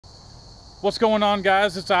What's going on,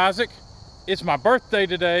 guys? It's Isaac. It's my birthday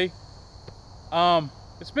today.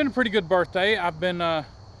 It's been a pretty good birthday. I've been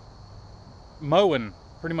mowing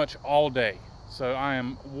pretty much all day, so I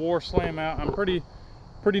am war slam out. I'm pretty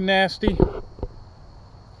nasty,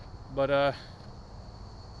 but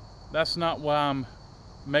that's not why I'm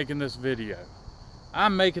making this video.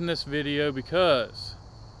 I'm making this video because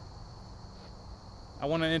I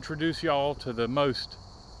want to introduce y'all to the most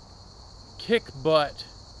kick butt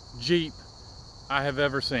Jeep I have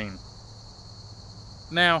ever seen.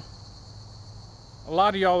 Now, a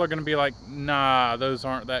lot of y'all are going to be like, nah, those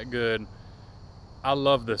aren't that good. I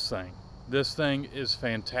love this thing. This thing is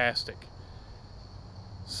fantastic.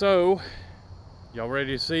 So, y'all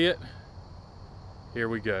ready to see it? Here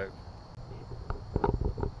we go.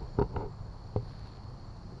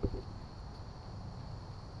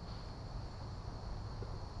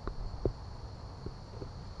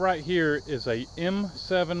 Right here is a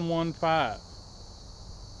M715.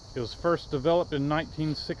 It was first developed in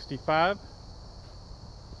 1965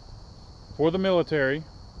 for the military,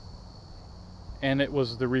 and it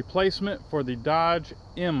was the replacement for the Dodge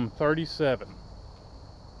M37.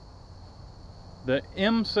 The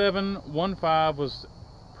M715 was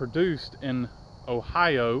produced in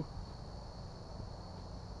Ohio,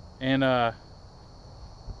 and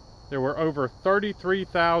there were over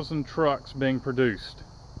 33,000 trucks being produced.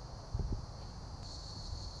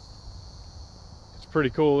 Pretty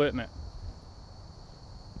cool, isn't it?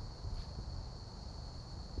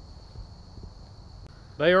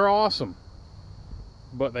 They are awesome,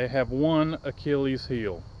 but they have one Achilles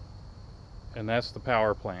heel, and that's the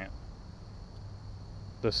power plant.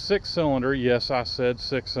 The 6-cylinder, yes, I said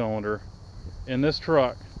 6-cylinder, in this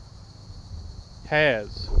truck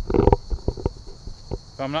has,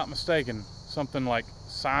 if I'm not mistaken, something like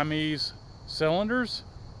Siamese cylinders.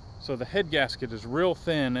 So the head gasket is real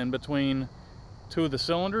thin in between two of the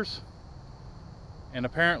cylinders, and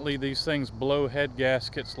apparently these things blow head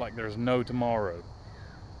gaskets like there's no tomorrow.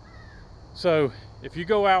 So if you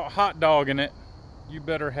go out hot dogging it, you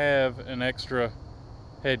better have an extra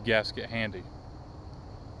head gasket handy.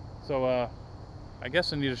 So I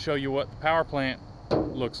guess I need to show you what the power plant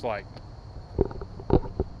looks like.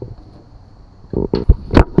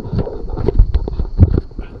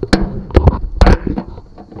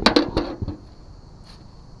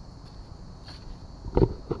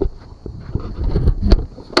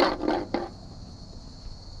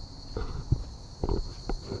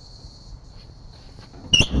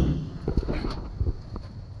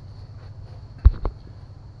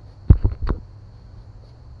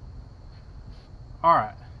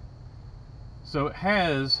 Alright, so it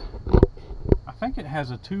has, I think it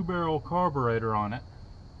has a 2-barrel carburetor on it,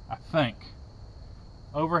 I think.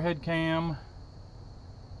 Overhead cam,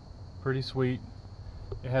 pretty sweet.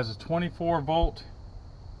 It has a 24-volt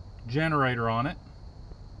generator on it,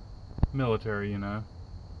 military, you know.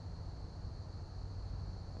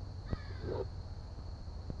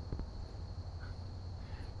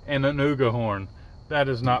 And an Uga horn. That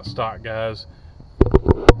is not stock, guys.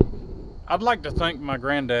 I'd like to thank my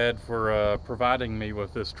granddad for providing me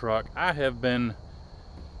with this truck. I have been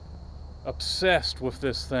obsessed with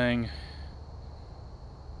this thing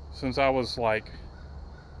since I was like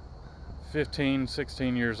 15,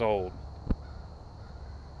 16 years old.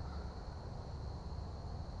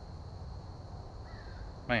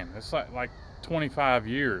 Man, it's like 25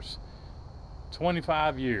 years.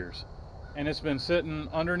 25 years. And it's been sitting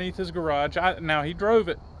underneath his garage. Now, he drove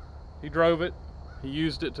it. He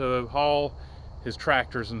used it to haul his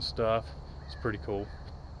tractors and stuff. It's pretty cool.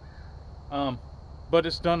 But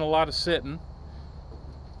it's done a lot of sitting.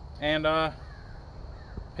 And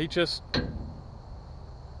he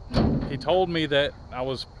told me that I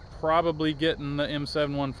was probably getting the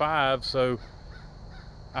M715, so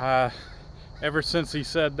ever since he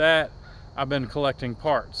said that, I've been collecting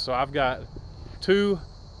parts. So I've got 2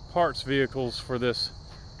 parts vehicles for this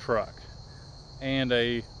truck and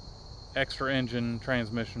a extra engine,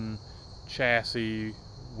 transmission, chassis,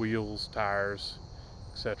 wheels, tires,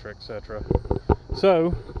 etc., etc.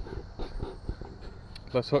 So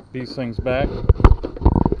let's hook these things back.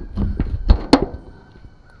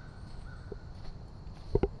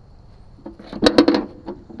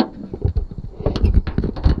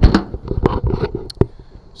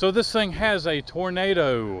 So this thing has a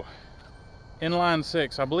Tornado inline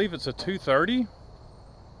 6. I believe it's a 230.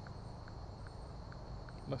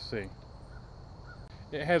 Let's see.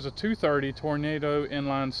 It has a 230 Tornado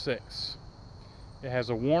inline 6. It has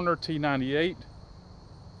a Warner T98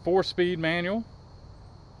 4-speed manual.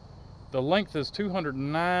 The length is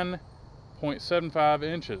 209.75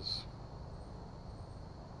 inches.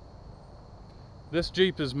 This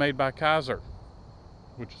Jeep is made by Kaiser,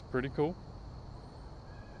 which is pretty cool.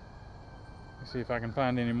 Let's see if I can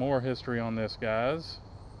find any more history on this, guys.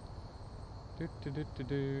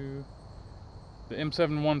 The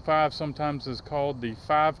M715 sometimes is called the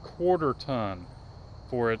 5/4 ton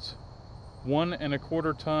for its 1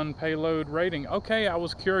 1/4 ton payload rating. Okay, I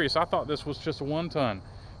was curious. I thought this was just a 1 ton,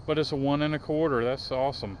 but it's a 1 1/4. That's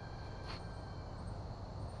awesome.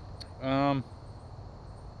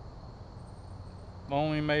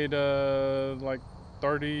 Only made like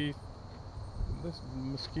 30. This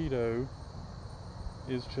mosquito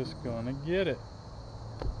is just gonna get it.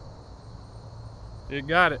 It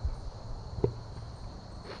got it.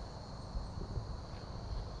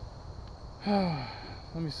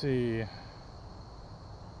 Let me see.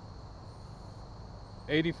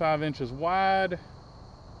 85 inches wide.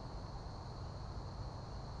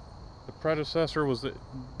 The predecessor was the...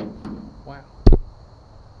 Wow.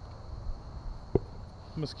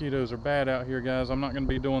 Mosquitoes are bad out here, guys. I'm not going to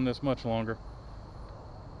be doing this much longer.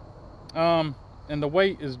 And the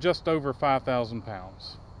weight is just over 5,000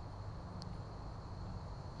 pounds.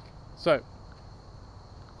 So,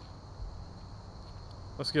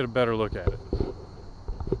 let's get a better look at it.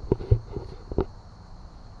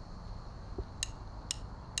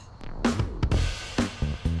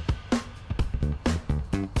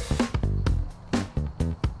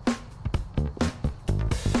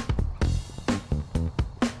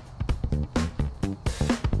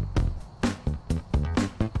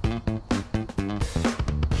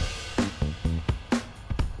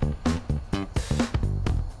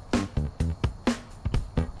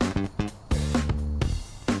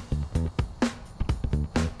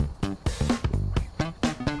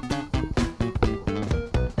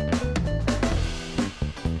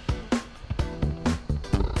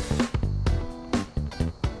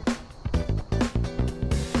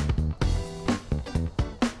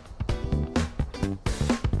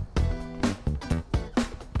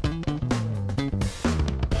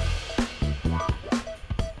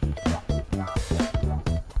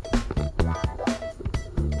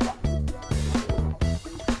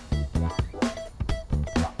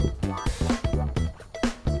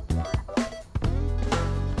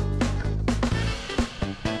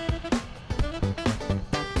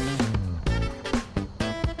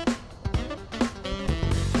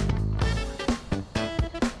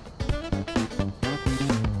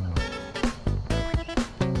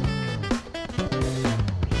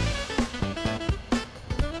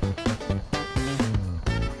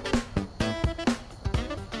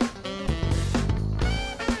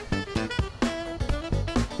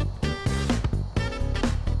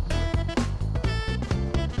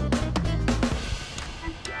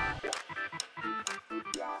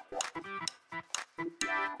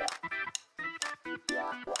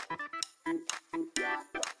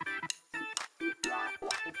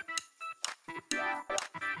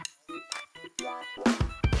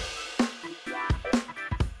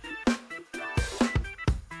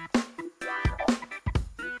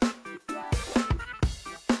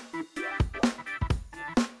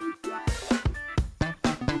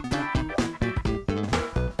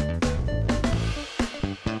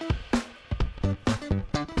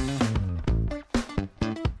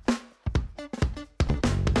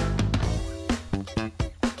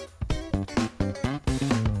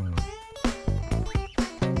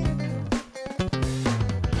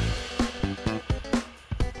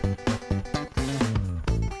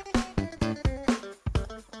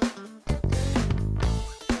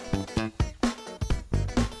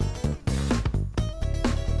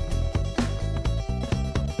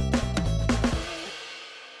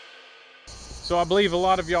 So I believe a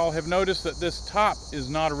lot of y'all have noticed that this top is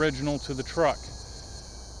not original to the truck.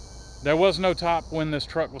 There was no top when this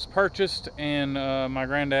truck was purchased, and my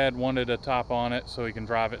granddad wanted a top on it so he can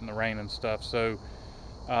drive it in the rain and stuff. So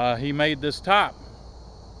he made this top.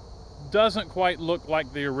 Doesn't quite look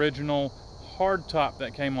like the original hard top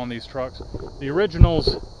that came on these trucks. The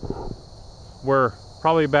originals were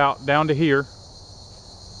probably about down to here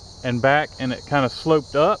and back, and it kind of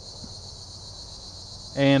sloped up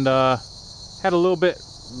and had a little bit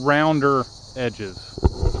rounder edges.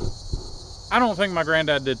 I don't think my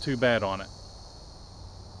granddad did too bad on it.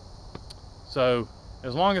 So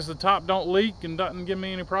as long as the top don't leak and doesn't give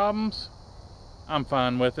me any problems, I'm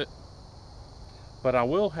fine with it. But I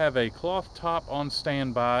will have a cloth top on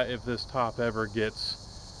standby if this top ever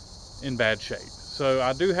gets in bad shape. So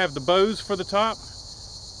I do have the bows for the top.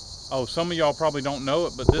 Oh, some of y'all probably don't know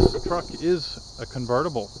it, but this truck is a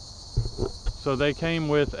convertible. So they came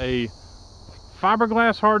with a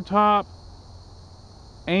fiberglass hardtop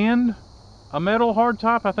and a metal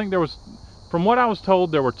hardtop. I think there was From what I was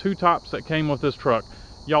told, there were 2 tops that came with this truck.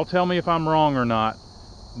 Y'all tell me if I'm wrong or not,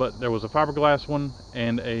 but there was a fiberglass one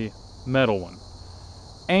and a metal one.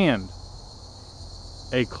 And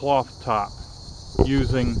a cloth top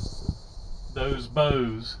using those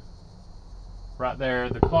bows right there.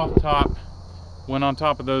 The cloth top went on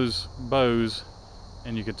top of those bows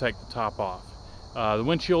and you could take the top off. The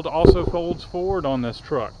windshield also folds forward on this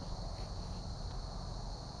truck.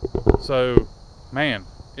 So, man,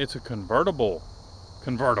 it's a convertible.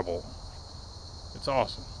 It's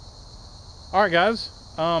awesome. All right, guys.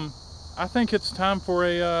 I think it's time for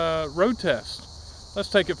a road test. Let's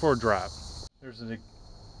take it for a drive. There's an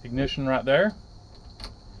ignition right there.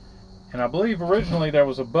 And I believe originally there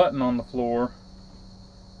was a button on the floor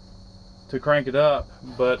to crank it up,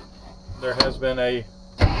 but there has been a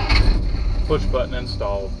push button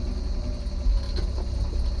installed.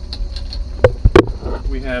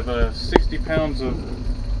 We have 60 pounds of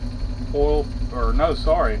oil, or no,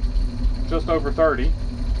 sorry, just over 30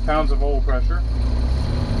 pounds of oil pressure.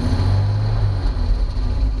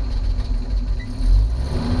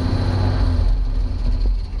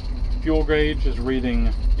 Fuel gauge is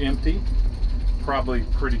reading empty, probably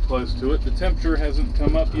pretty close to it. The temperature hasn't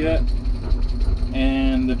come up yet,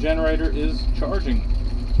 and the generator is charging.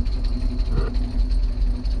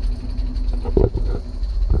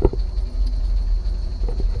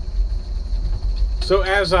 So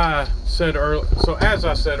as I said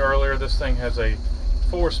earlier, this thing has a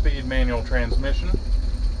 4-speed manual transmission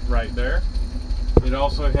right there. It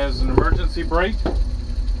also has an emergency brake,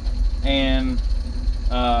 and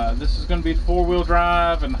this is going to be 4-wheel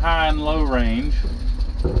drive and high and low range.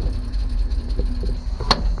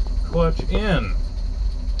 Clutch in,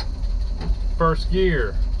 first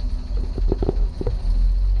gear.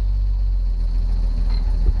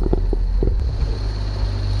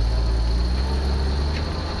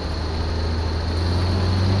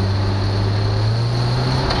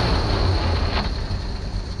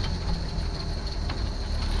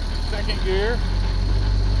 Second gear.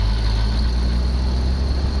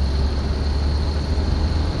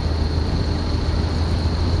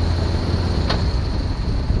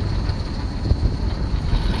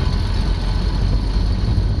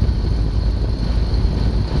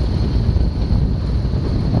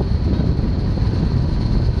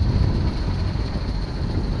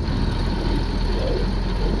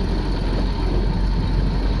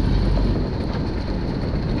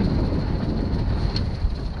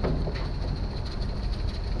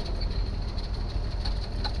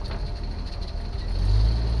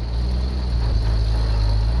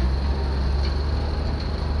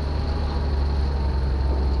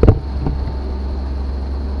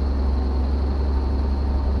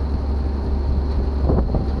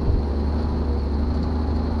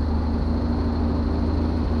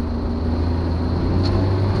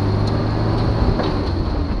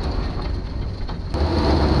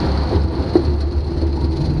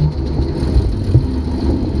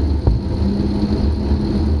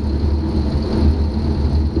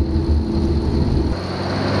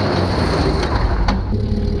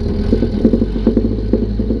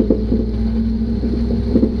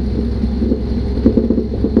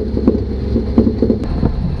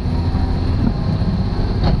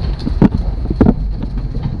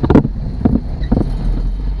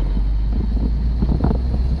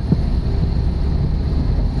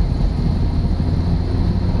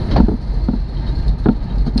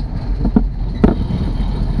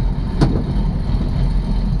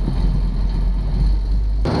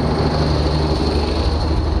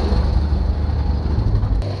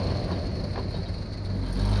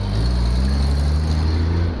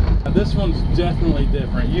 This one's definitely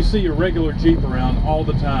different. You see a regular Jeep around all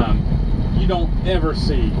the time. You don't ever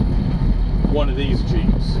see one of these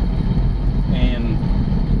Jeeps. And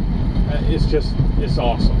it's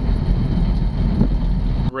awesome.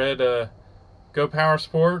 Read Go Power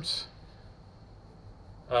Sports.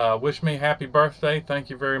 Wish me happy birthday. Thank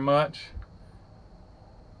you very much.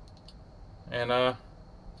 And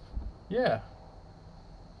yeah.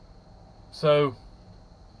 So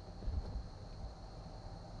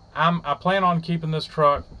I plan on keeping this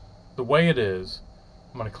truck the way it is.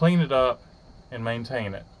 I'm going to clean it up and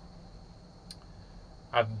maintain it.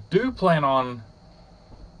 I do plan on,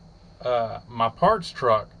 my parts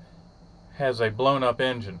truck has a blown up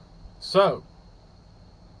engine. So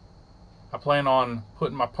I plan on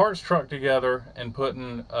putting my parts truck together and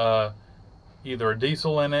putting either a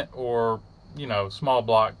diesel in it or, you know, small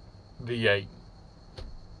block V8,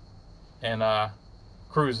 and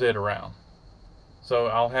cruise it around. So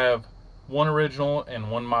I'll have one original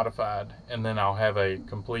and one modified, and then I'll have a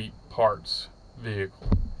complete parts vehicle.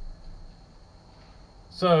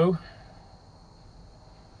 So,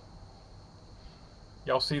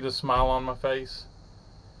 y'all see the smile on my face?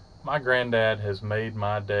 My granddad has made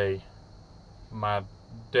my day, my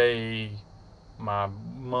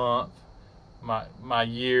month, my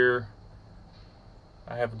year.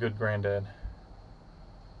 I have a good granddad.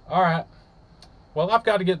 All right. Well, I've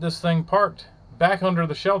got to get this thing parked back under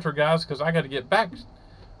the shelter, guys, because I got to get back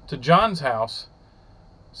to John's house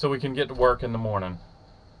so we can get to work in the morning.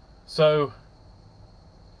 So,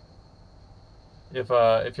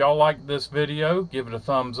 if y'all like this video, give it a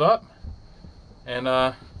thumbs up. And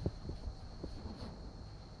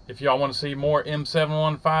if y'all want to see more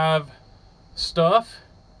M715 stuff,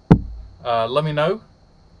 let me know.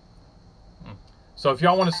 So if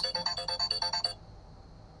y'all want to...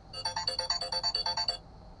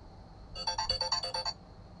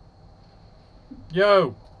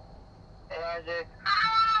 Yo!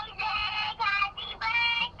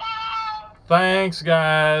 Thanks,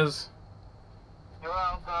 guys. You're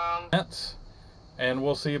welcome. And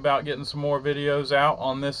we'll see about getting some more videos out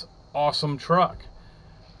on this awesome truck.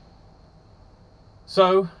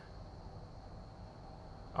 So,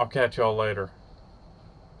 I'll catch y'all later.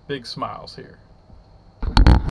 Big smiles here.